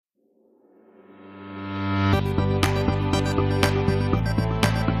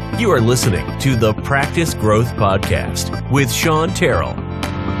You are listening to the Practice Growth Podcast with Sean Terrell.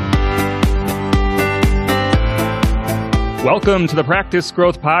 Welcome to the Practice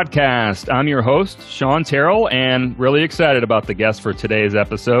Growth Podcast. I'm your host, Sean Terrell, and really excited about the guest for today's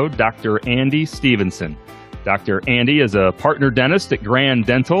episode, Dr. Andy Stevenson. Dr. Andy is a partner dentist at Grand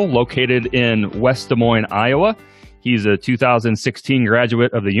Dental located in West Des Moines, Iowa. He's a 2016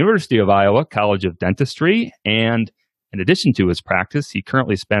 graduate of the University of Iowa College of Dentistry, and in addition to his practice, he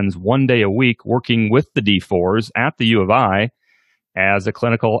currently spends one day a week working with the D4s at the U of I as a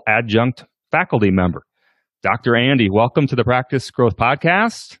clinical adjunct faculty member. Dr. Andy, welcome to the Practice Growth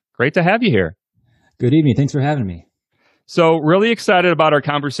Podcast. Great to have you here. Good evening. Thanks for having me. So really excited about our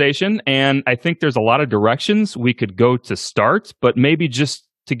conversation, and I think there's a lot of directions we could go to start, but maybe just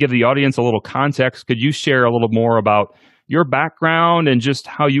to give the audience a little context, could you share a little more about your background and just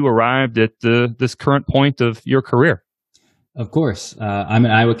how you arrived at this current point of your career? Of course. I'm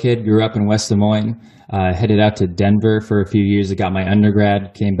an Iowa kid, grew up in West Des Moines, headed out to Denver for a few years. I got my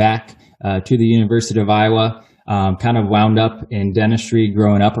undergrad, came back to the University of Iowa, kind of wound up in dentistry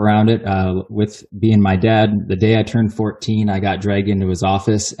growing up around it. With being my dad, the day I turned 14, I got dragged into his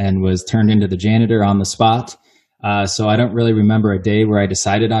office and was turned into the janitor on the spot. So I don't really remember a day where I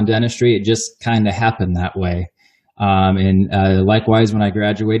decided on dentistry. It just kind of happened that way. And likewise, when I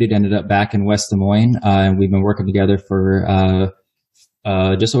graduated, ended up back in West Des Moines, and we've been working together for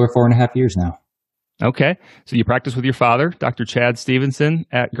just over 4.5 years now. Okay. So you practice with your father, Dr. Chad Stevenson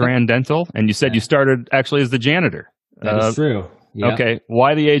at Grand Dental, and you said you started actually as the janitor. That is true. Yeah. Okay.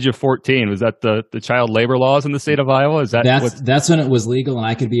 Why the age of 14? Was that the child labor laws in the state of Iowa? That's when it was legal and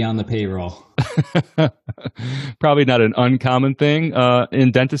I could be on the payroll. Probably not an uncommon thing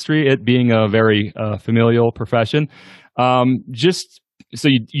in dentistry, it being a very familial profession. Just so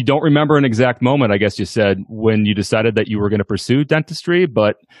you don't remember an exact moment, I guess you said, when you decided that you were going to pursue dentistry,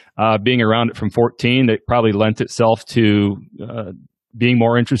 but being around it from 14, it probably lent itself to being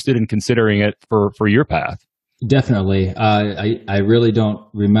more interested in considering it for your path. Definitely. I really don't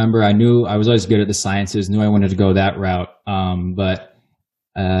remember. I knew I was always good at the sciences, knew I wanted to go that route. But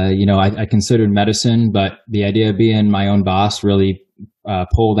I considered medicine, but the idea of being my own boss really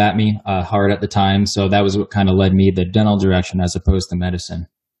pulled at me hard at the time. So that was what kind of led me the dental direction as opposed to medicine.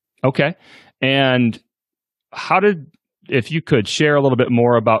 Okay. And if you could share a little bit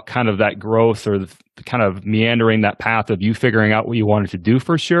more about kind of that growth or the kind of meandering that path of you figuring out what you wanted to do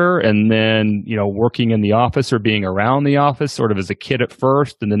for sure, and then, working in the office or being around the office sort of as a kid at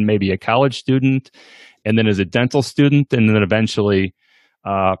first, and then maybe a college student, and then as a dental student, and then eventually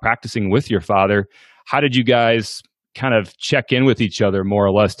practicing with your father. How did you guys kind of check in with each other more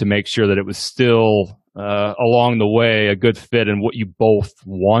or less to make sure that it was still along the way a good fit and what you both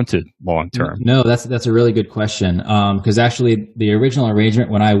wanted long term? No, that's a really good question. Because actually the original arrangement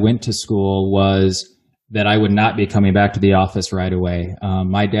when I went to school was that I would not be coming back to the office right away.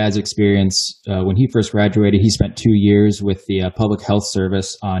 My dad's experience when he first graduated, he spent 2 years with the Public Health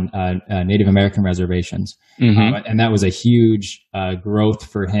Service on Native American reservations. Mm-hmm. And that was a huge growth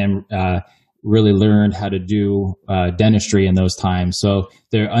for him. Really learned how to do dentistry in those times. So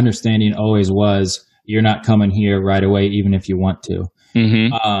their understanding always was, you're not coming here right away, even if you want to.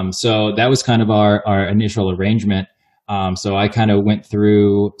 Mm-hmm. So that was kind of our initial arrangement. So I kind of went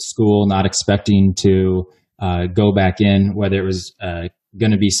through school not expecting to go back in, whether it was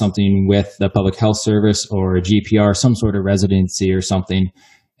going to be something with the Public Health Service or a GPR, some sort of residency or something.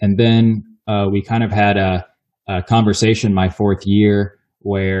 And then we kind of had a conversation my fourth year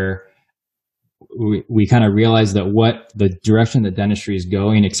where we kind of realized that what the direction that dentistry is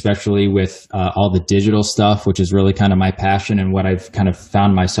going, especially with all the digital stuff, which is really kind of my passion and what I've kind of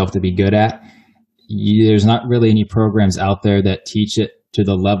found myself to be good at, there's not really any programs out there that teach it to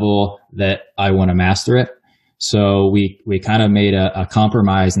the level that I want to master it. So we kind of made a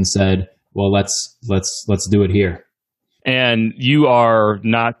compromise and said, well, let's do it here. And you are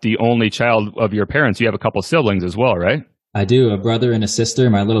not the only child of your parents. You have a couple of siblings as well, right? I do, a brother and a sister.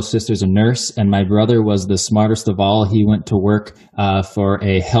 My little sister's a nurse, and my brother was the smartest of all. He went to work for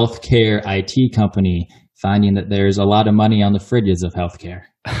a healthcare IT company, finding that there's a lot of money on the fringes of healthcare.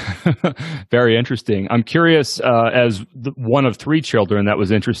 Very interesting. I'm curious, as one of three children that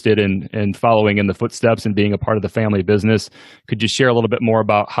was interested in following in the footsteps and being a part of the family business, could you share a little bit more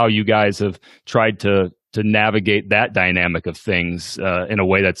about how you guys have tried to navigate that dynamic of things in a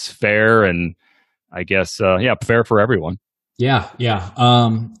way that's fair and I guess, fair for everyone? Yeah.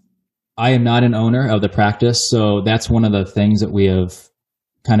 I am not an owner of the practice, so that's one of the things that we have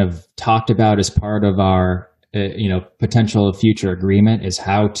kind of talked about as part of our, potential future agreement is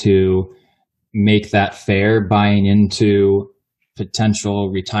how to make that fair, buying into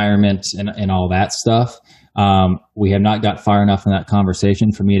potential retirement and all that stuff. We have not got far enough in that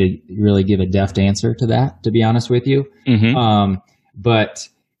conversation for me to really give a deft answer to that, to be honest with you. Mm-hmm. But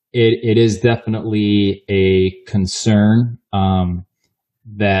it is definitely a concern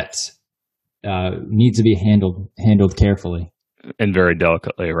that needs to be handled carefully. And very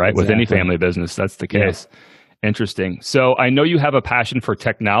delicately, right? Exactly. With any family business, that's the case. Yeah. Interesting. So I know you have a passion for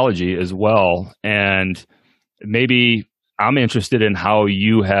technology as well. And maybe I'm interested in how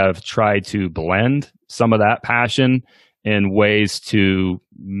you have tried to blend some of that passion in ways to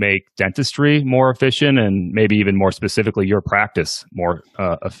make dentistry more efficient and maybe even more specifically your practice more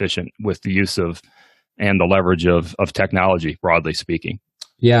efficient with the use of and the leverage of technology, broadly speaking.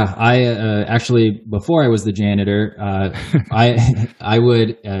 Yeah, I actually, before I was the janitor, I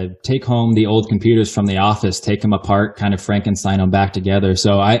would take home the old computers from the office, take them apart, kind of Frankenstein them back together.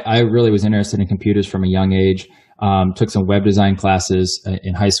 So I really was interested in computers from a young age. Took some web design classes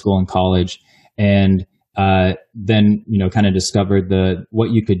in high school and college, and then kind of discovered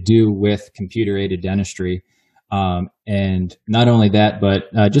what you could do with computer aided dentistry. And not only that, but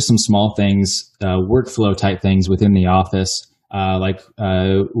just some small things, workflow type things within the office.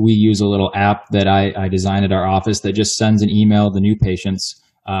 We use a little app that I designed at our office that just sends an email to new patients.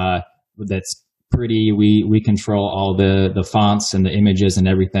 That's pretty. We control all the fonts and the images and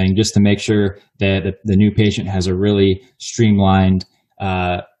everything just to make sure that the new patient has a really streamlined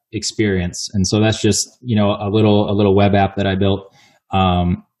experience. And so that's just a little web app that I built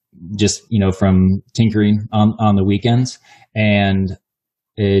just from tinkering on the weekends. And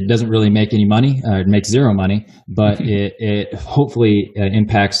it doesn't really make any money. It makes zero money, but it hopefully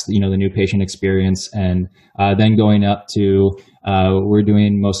impacts the new patient experience. And then going up to we're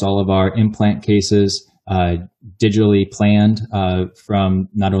doing most all of our implant cases digitally planned from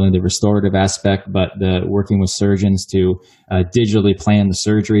not only the restorative aspect, but the working with surgeons to digitally plan the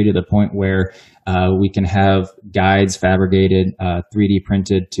surgery to the point where we can have guides fabricated, 3D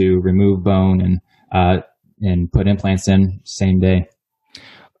printed to remove bone and put implants in same day.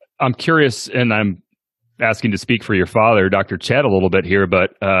 I'm curious, and I'm asking to speak for your father, Dr. Chad, a little bit here, but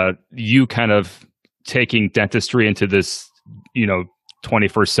you kind of taking dentistry into this,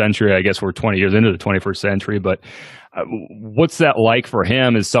 21st century. I guess we're 20 years into the 21st century, but what's that like for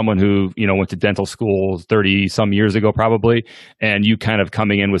him as someone who, went to dental school 30 some years ago, probably, and you kind of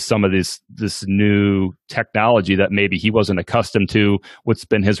coming in with some of this new technology that maybe he wasn't accustomed to? What's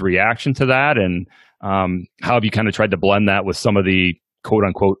been his reaction to that? And how have you kind of tried to blend that with some of the quote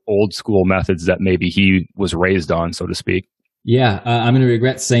unquote old school methods that maybe he was raised on, so to speak? Yeah, I'm going to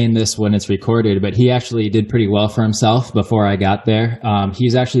regret saying this when it's recorded, but he actually did pretty well for himself before I got there.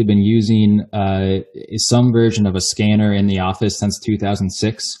 He's actually been using some version of a scanner in the office since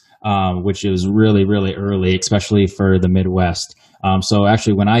 2006, which is really, really early, especially for the Midwest. So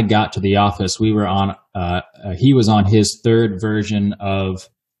actually, when I got to the office, he was on his third version of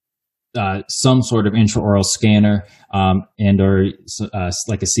some sort of intraoral scanner or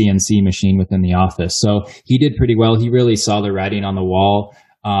like a CNC machine within the office. So he did pretty well. He really saw the writing on the wall,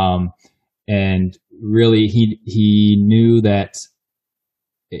 and really he knew that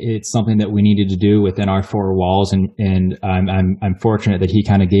it's something that we needed to do within our four walls. And I'm fortunate that he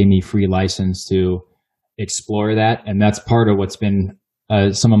kind of gave me free license to explore that, and that's part of what's been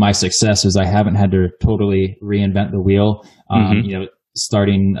some of my success is I haven't had to totally reinvent the wheel.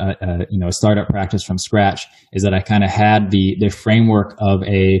 Starting a startup practice from scratch is that I kind of had the framework of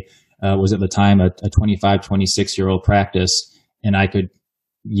was at the time a 25, 26-year-old practice, and I could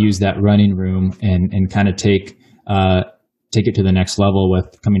use that running room and kind of take it to the next level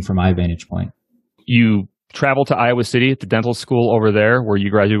with coming from my vantage point. You traveled to Iowa City at the dental school over there where you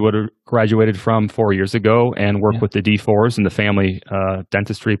graduated from 4 years ago and worked with the D4s and the family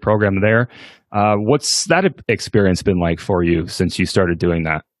dentistry program there. What's that experience been like for you since you started doing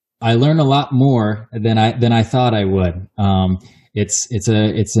that? I learned a lot more than I thought I would. It's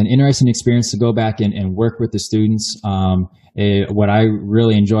an interesting experience to go back and work with the students. What I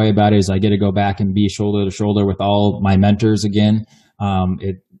really enjoy about it is I get to go back and be shoulder to shoulder with all my mentors again.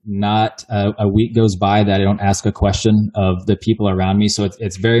 Not a week goes by that I don't ask a question of the people around me. So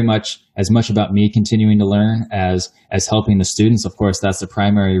it's very much as much about me continuing to learn as helping the students. Of course, that's the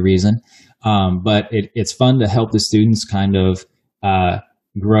primary reason. But it's fun to help the students kind of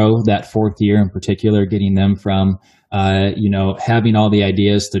grow that fourth year in particular, getting them from having all the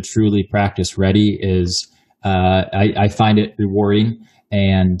ideas to truly practice ready is I find it rewarding.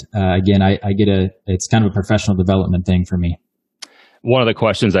 And again, it's kind of a professional development thing for me. One of the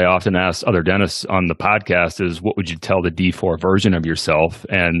questions I often ask other dentists on the podcast is, what would you tell the D4 version of yourself?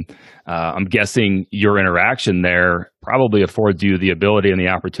 And I'm guessing your interaction there probably affords you the ability and the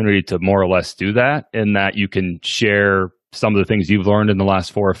opportunity to more or less do that, in that you can share some of the things you've learned in the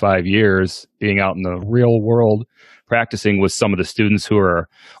last 4 or 5 years being out in the real world practicing with some of the students who are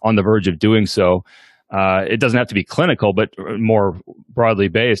on the verge of doing so. It doesn't have to be clinical, but more broadly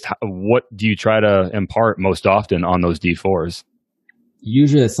based. What do you try to impart most often on those D4s?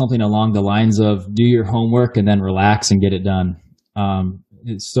 Usually it's something along the lines of do your homework and then relax and get it done.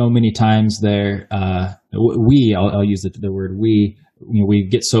 So many times there, I'll use the word we, we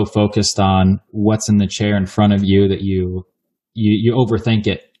get so focused on what's in the chair in front of you that you overthink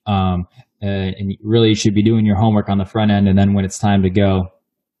it. And really you should be doing your homework on the front end. And then when it's time to go,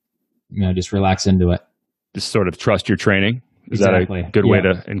 just relax into it. Just sort of trust your training. Is exactly. that a good way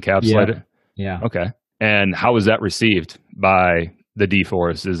to encapsulate it? Yeah. Okay. And how is that received by the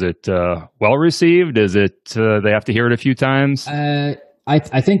D4s? Is it well received? Is it they have to hear it a few times?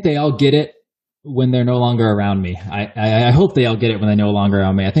 I think they all get it when they're no longer around me. I hope they all get it when they're no longer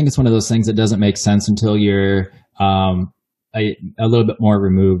around me. I think it's one of those things that doesn't make sense until you're a little bit more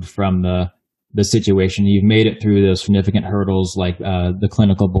removed from the situation. You've made it through those significant hurdles like the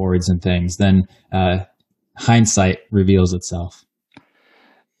clinical boards and things. Then hindsight reveals itself.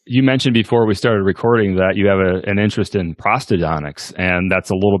 You mentioned before we started recording that you have an interest in prosthodontics, and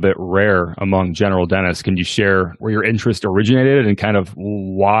that's a little bit rare among general dentists. Can you share where your interest originated and kind of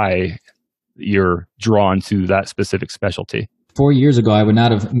why you're drawn to that specific specialty? 4 years ago, I would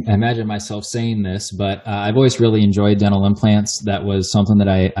not have imagined myself saying this, but I've always really enjoyed dental implants. That was something that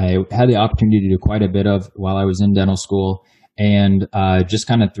I had the opportunity to do quite a bit of while I was in dental school. And just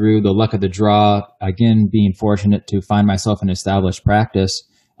kind of through the luck of the draw, again, being fortunate to find myself in established practice,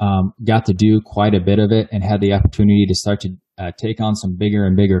 got to do quite a bit of it and had the opportunity to start to take on some bigger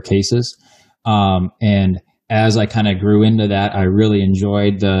and bigger cases. And as I kind of grew into that, I really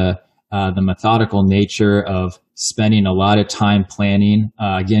enjoyed the methodical nature of spending a lot of time planning.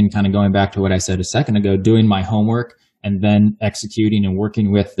 Again, kind of going back to what I said a second ago, doing my homework and then executing and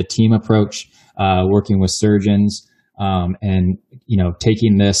working with the team approach, working with surgeons, and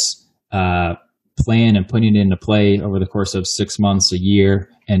taking this plan and putting it into play over the course of 6 months, a year,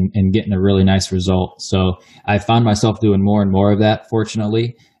 and getting a really nice result. So I found myself doing more and more of that,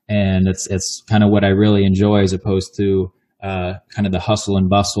 fortunately, and it's kind of what I really enjoy as opposed to kind of the hustle and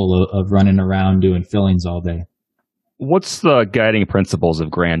bustle of running around doing fillings all day. What's the guiding principles of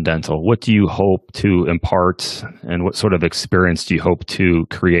Grand Dental? What do you hope to impart, and what sort of experience do you hope to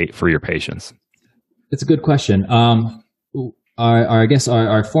create for your patients? It's a good question.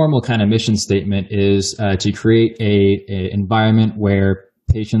 Our formal kind of mission statement is to create a environment where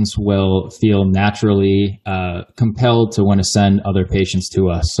patients will feel naturally compelled to want to send other patients to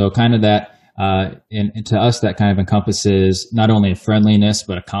us. So kind of that, and to us, that kind of encompasses not only a friendliness,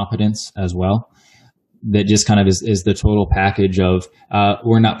 but a competence as well. That just kind of is the total package of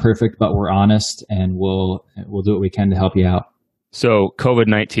we're not perfect, but we're honest, and we'll do what we can to help you out. So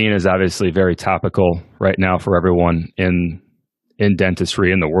COVID-19 is obviously very topical right now for everyone in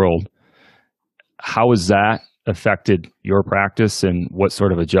dentistry in the world. How has that affected your practice, and what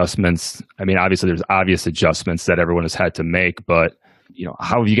sort of adjustments? I mean, obviously there's obvious adjustments that everyone has had to make, but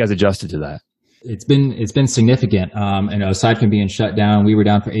how have you guys adjusted to that? It's been significant. And aside from being shut down, we were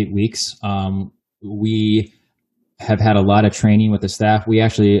down for 8 weeks. We have had a lot of training with the staff.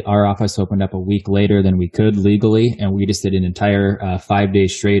 Our office opened up a week later than we could legally, and we just did an entire 5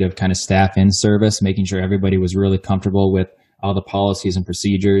 days straight of kind of staff in service, making sure everybody was really comfortable with all the policies and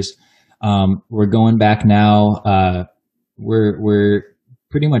procedures. We're going back now. We're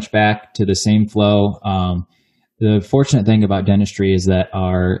pretty much back to the same flow. The fortunate thing about dentistry is that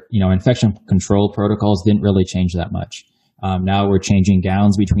our infection control protocols didn't really change that much. Now we're changing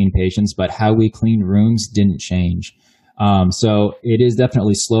gowns between patients, but how we clean rooms didn't change. So it is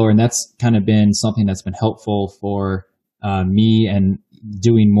definitely slower, and that's kind of been something that's been helpful for me and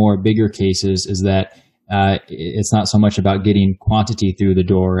doing more bigger cases, is that it's not so much about getting quantity through the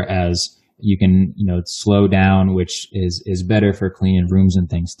door as you can slow down, which is better for cleaning rooms and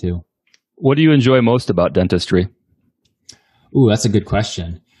things too. What do you enjoy most about dentistry? Ooh, that's a good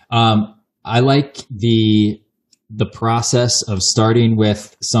question. I like the process of starting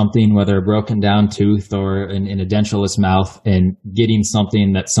with something, whether a broken down tooth or in a dentulous mouth, and getting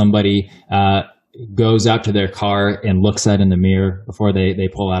something that somebody goes out to their car and looks at in the mirror before they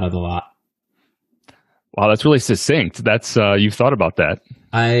pull out of the lot. Wow, that's really succinct. That's you've thought about that.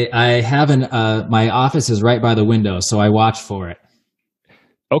 I haven't. My office is right by the window, so I watch for it.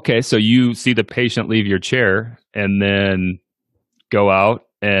 Okay, so you see the patient leave your chair and then go out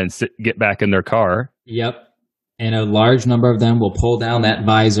and get back in their car. Yep. And a large number of them will pull down that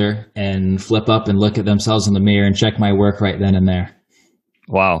visor and flip up and look at themselves in the mirror and check my work right then and there.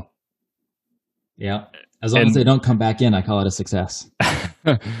 Wow. Yeah. As long as they don't come back in, I call it a success.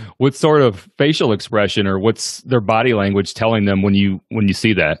 What sort of facial expression or what's their body language telling them when you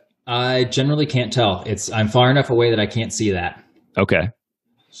see that? I generally can't tell. I'm far enough away that I can't see that. Okay.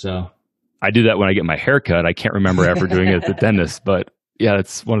 So I do that when I get my hair cut. I can't remember ever doing it at the dentist, but yeah,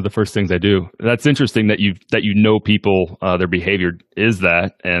 it's one of the first things I do. That's interesting that you know people, their behavior is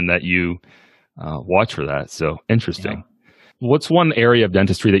that, and that you watch for that. So interesting. Yeah. What's one area of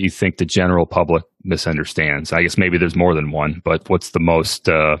dentistry that you think the general public misunderstands? I guess maybe there's more than one, but what's the most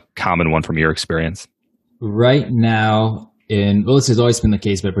common one from your experience? Right now, this has always been the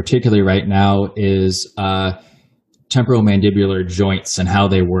case, but particularly right now, is temporomandibular joints and how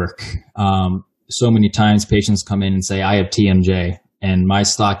they work. So many times patients come in and say, I have TMJ. And my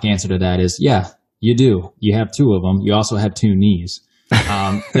stock answer to that is, yeah, you do. You have two of them. You also have two knees.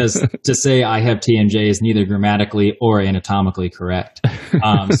 Because to say I have TMJ is neither grammatically or anatomically correct.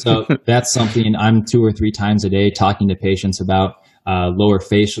 So that's something I'm 2 or 3 times a day talking to patients about. Lower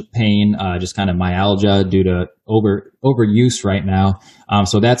face pain, just kind of myalgia due to overuse right now.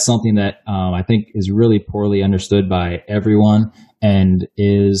 So that's something that I think is really poorly understood by everyone and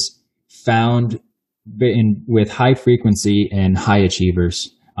is found with high frequency and high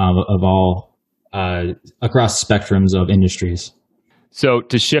achievers of all across spectrums of industries. So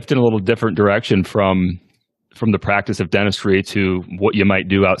to shift in a little different direction from the practice of dentistry to what you might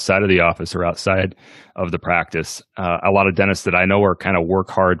do outside of the office or outside of the practice, a lot of dentists that I know are kind of work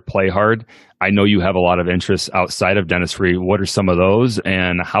hard, play hard. I know you have a lot of interests outside of dentistry. What are some of those,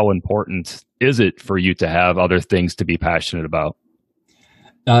 and how important is it for you to have other things to be passionate about?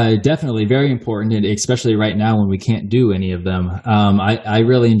 Definitely very important, and especially right now when we can't do any of them. I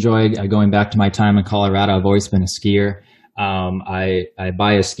really enjoy going back to my time in Colorado. I've always been a skier. I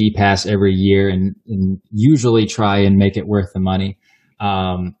buy a ski pass every year and usually try and make it worth the money.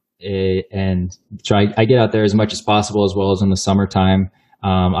 I get out there as much as possible, as well as in the summertime.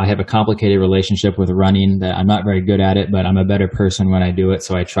 I have a complicated relationship with running that I'm not very good at it, but I'm a better person when I do it.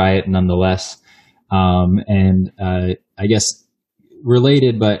 So I try it nonetheless. I guess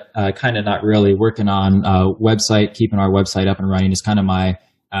related, but kind of not really, working on keeping our website up and running is kind of my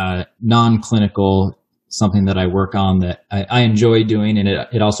non-clinical, something that I work on that I enjoy doing, and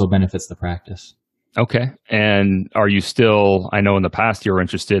it also benefits the practice. Okay. And are you still, I know in the past you were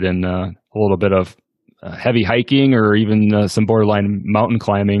interested in a little bit of heavy hiking or even some borderline mountain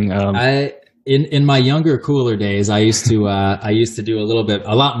climbing. In my younger, cooler days, I used to do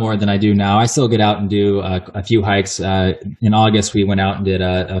a lot more than I do now. I still get out and do a few hikes. In August, we went out and did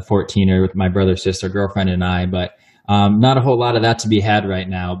a 14er with my brother, sister, girlfriend, and I, but not a whole lot of that to be had right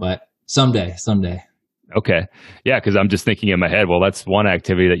now, but someday. Okay. Yeah, because I'm just thinking in my head, well, that's one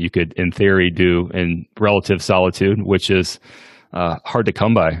activity that you could, in theory, do in relative solitude, which is hard to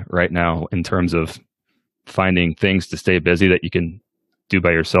come by right now in terms of finding things to stay busy that you can do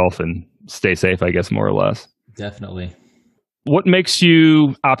by yourself and stay safe, I guess, more or less. Definitely. What makes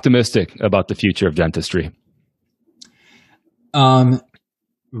you optimistic about the future of dentistry?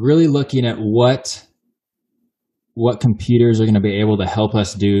 Really looking at what computers are going to be able to help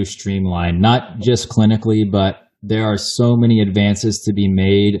us do streamline, not just clinically, but there are so many advances to be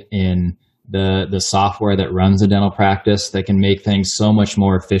made in the software that runs a dental practice that can make things so much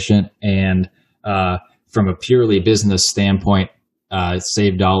more efficient and from a purely business standpoint,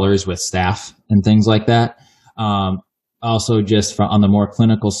 save dollars with staff and things like that. Also, just on the more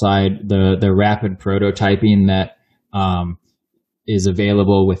clinical side, the rapid prototyping that is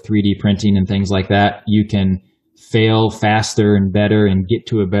available with 3D printing and things like that, you can fail faster and better and get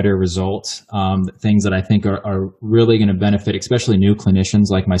to a better result. Things that I think are really going to benefit, especially new clinicians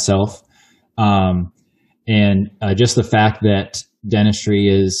like myself. Just the fact that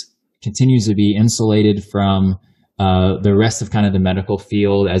dentistry continues to be insulated from the rest of kind of the medical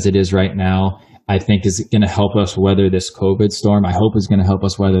field as it is right now, I think is going to help us weather this COVID storm. I hope is going to help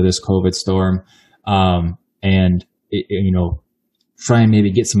us weather this COVID storm, try and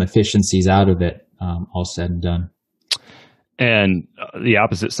maybe get some efficiencies out of it, all said and done. And the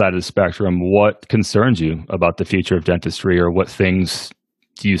opposite side of the spectrum, what concerns you about the future of dentistry, or what things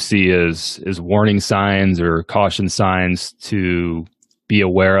do you see as warning signs or caution signs to be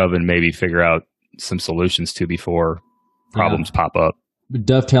aware of and maybe figure out some solutions to before problems pop up?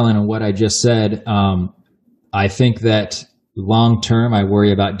 Dovetailing on what I just said, I think that long term, I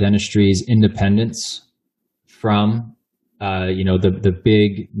worry about dentistry's independence from the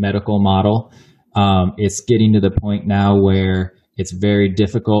big medical model. It's getting to the point now where it's very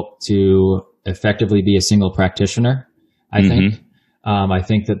difficult to effectively be a single practitioner, I think. I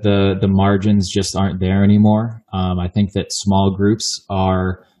think that the margins just aren't there anymore. I think that small groups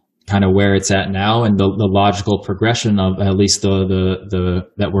are kind of where it's at now, and the logical progression of at least the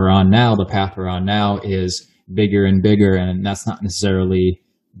that we're on now, the path we're on now, is bigger and bigger, and that's not necessarily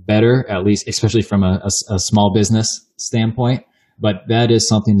better, at least especially from a small business standpoint. But that is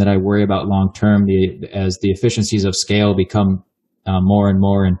something that I worry about long term, as the efficiencies of scale become more and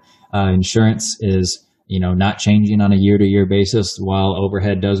more, and insurance is not changing on a year-to-year basis while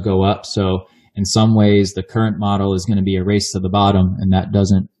overhead does go up. So in some ways, the current model is going to be a race to the bottom, and that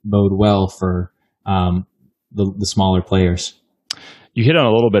doesn't bode well for the smaller players. You hit on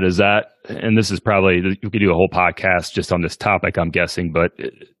a little bit, is that, and this is probably, you could do a whole podcast just on this topic, I'm guessing, but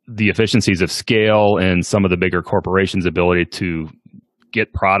the efficiencies of scale and some of the bigger corporations' ability to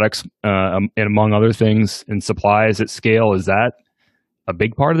get products, and among other things, and supplies at scale, is that a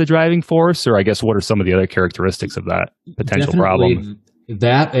big part of the driving force? Or I guess, what are some of the other characteristics of that potential problem?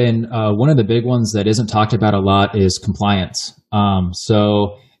 That, and one of the big ones that isn't talked about a lot is compliance.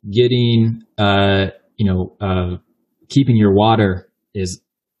 So getting, keeping your water is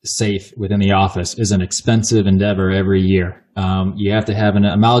safe within the office is an expensive endeavor every year. You have to have an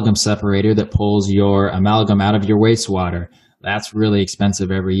amalgam separator that pulls your amalgam out of your wastewater. That's really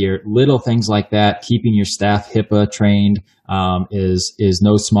expensive every year. Little things like that, keeping your staff HIPAA trained, is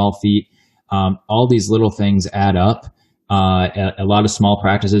no small feat. All these little things add up. A lot of small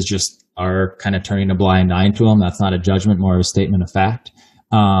practices just are kind of turning a blind eye to them. That's not a judgment, more of a statement of fact.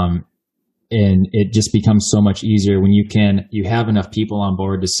 And it just becomes so much easier when you have enough people on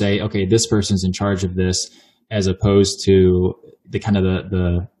board to say, okay, this person's in charge of this, as opposed to the kind of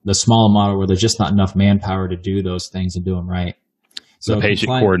the small model where there's just not enough manpower to do those things and do them right. So the patient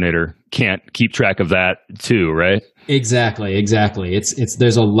coordinator can't keep track of that too, right? Exactly.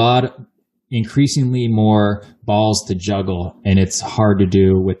 There's a lot, increasingly more balls to juggle, and it's hard to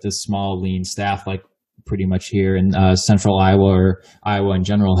do with this small, lean staff, like pretty much here in central Iowa, or Iowa in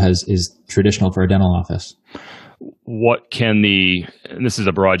general is traditional for a dental office. What can and this is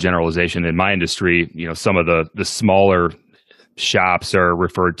a broad generalization in my industry, some of the smaller shops are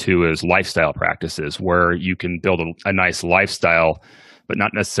referred to as lifestyle practices, where you can build a nice lifestyle, but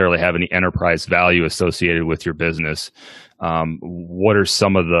not necessarily have any enterprise value associated with your business. What are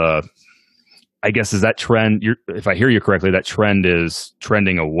some of I guess, is that trend, if I hear you correctly, that trend is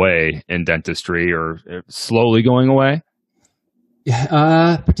trending away in dentistry, or slowly going away?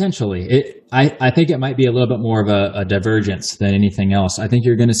 Potentially. I think it might be a little bit more of a divergence than anything else. I think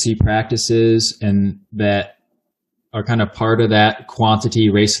you're going to see practices and that are kind of part of that quantity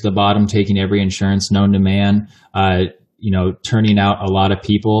race to the bottom, taking every insurance known to man, turning out a lot of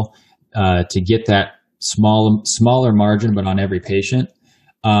people to get that smaller margin, but on every patient.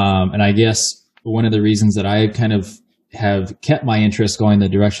 And I guess one of the reasons that I kind of have kept my interest going the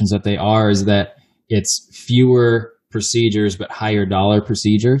directions that they are is that it's fewer procedures, but higher dollar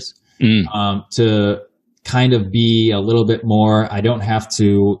procedures. To kind of be a little bit more, I don't have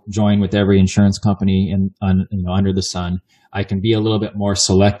to join with every insurance company under the sun. I can be a little bit more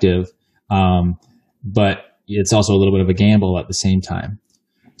selective, but it's also a little bit of a gamble at the same time.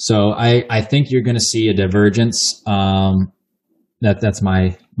 So I think you're going to see a divergence. That's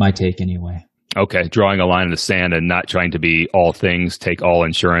my take anyway. Okay, drawing a line in the sand and not trying to be all things, take all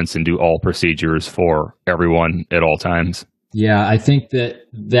insurance and do all procedures for everyone at all times. Yeah, I think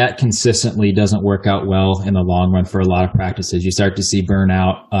that consistently doesn't work out well in the long run for a lot of practices. You start to see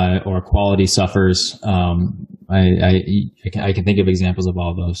burnout, or quality suffers. I can think of examples of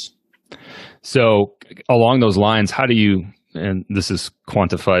all those. So along those lines, how do you, and this is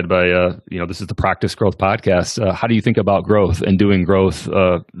quantified by, this is the Practice Growth Podcast. How do you think about growth and doing growth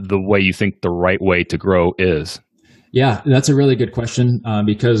the way you think the right way to grow is? Yeah, that's a really good question,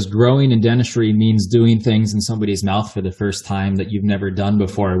 because growing in dentistry means doing things in somebody's mouth for the first time that you've never done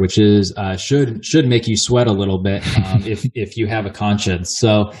before, which is should make you sweat a little bit if you have a conscience.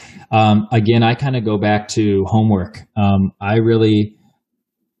 So again, I kind of go back to homework. I really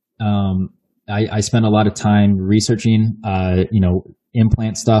I spend a lot of time researching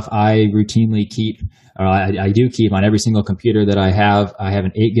implant stuff. I routinely keep, I do keep on every single computer that I have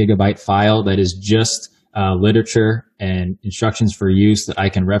an 8 gigabyte file that is just literature and instructions for use that I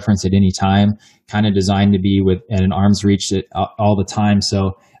can reference at any time, kind of designed to be at an arm's reach all the time.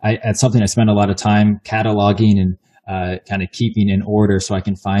 So it's something I spend a lot of time cataloging and kind of keeping in order so I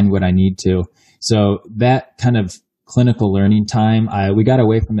can find what I need to. So that kind of clinical learning time, we got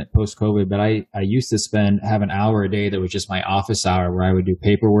away from it post-COVID, but I used to have an hour a day that was just my office hour, where I would do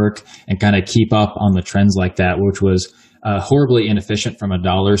paperwork and kind of keep up on the trends like that, which was horribly inefficient from a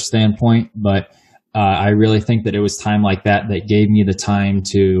dollar standpoint, but I really think that it was time like that that gave me the time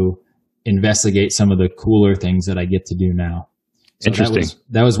to investigate some of the cooler things that I get to do now. So Interesting.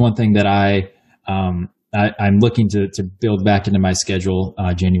 That was one thing that I'm looking to build back into my schedule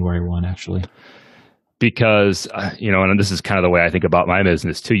January 1, actually. Because, and this is kind of the way I think about my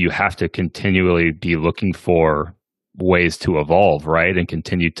business too, you have to continually be looking for ways to evolve, right? And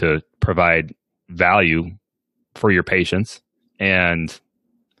continue to provide value for your patients. And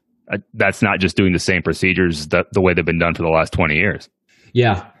that's not just doing the same procedures the way they've been done for the last 20 years.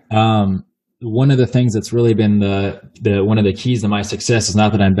 Yeah. One of the things that's really been one of the keys to my success is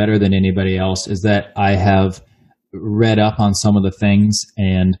not that I'm better than anybody else, is that I have read up on some of the things,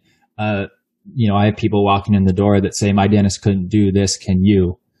 and I have people walking in the door that say, my dentist couldn't do this, can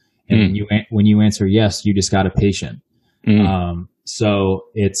you? And when you answer yes, you just got a patient. So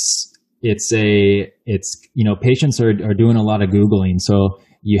patients are doing a lot of Googling. So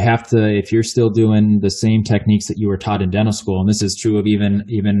you have to, if you're still doing the same techniques that you were taught in dental school, and this is true of even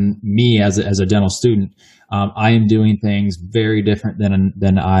me as a dental student, I am doing things very different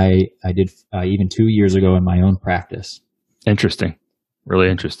than I did even 2 years ago in my own practice. Interesting. Really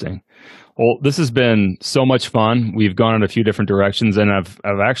interesting. Well, this has been so much fun. We've gone in a few different directions, and I've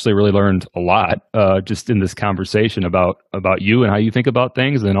actually really learned a lot just in this conversation about you and how you think about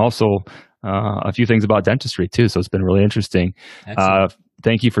things, and also a few things about dentistry too. So it's been really interesting.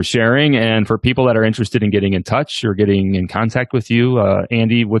 Thank you for sharing. And for people that are interested in getting in touch or getting in contact with you,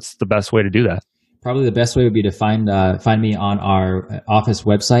 Andy, what's the best way to do that? Probably the best way would be to find me on our office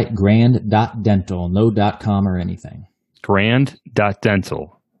website, grand.dental, no .com or anything.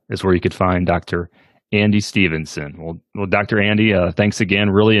 Grand.dental is where you could find Dr. Andy Stevenson. Well, Dr. Andy, thanks again.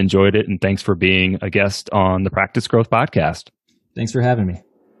 Really enjoyed it. And thanks for being a guest on the Practice Growth Podcast. Thanks for having me.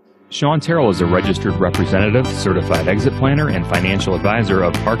 Sean Terrell is a registered representative, certified exit planner, and financial advisor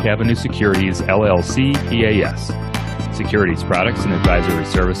of Park Avenue Securities, LLC, PAS. Securities products and advisory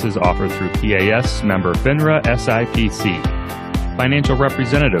services offered through PAS, member FINRA, SIPC. Financial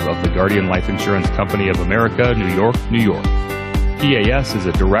representative of the Guardian Life Insurance Company of America, New York, New York. PAS is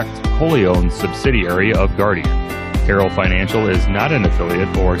a direct, wholly owned subsidiary of Guardian. Terrell Financial is not an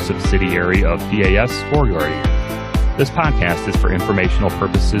affiliate or subsidiary of PAS or Guardian. This podcast is for informational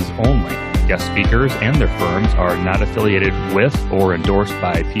purposes only. Guest speakers and their firms are not affiliated with or endorsed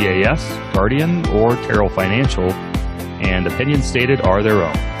by PAS, Guardian, or Terrell Financial, and opinions stated are their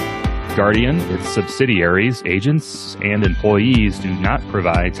own. Guardian, its subsidiaries, agents, and employees do not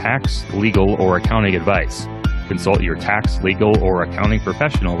provide tax, legal, or accounting advice. Consult your tax, legal, or accounting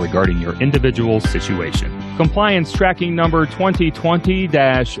professional regarding your individual situation. Compliance tracking number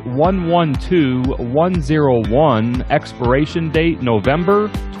 2020-112101, expiration date November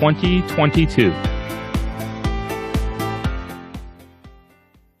 2022.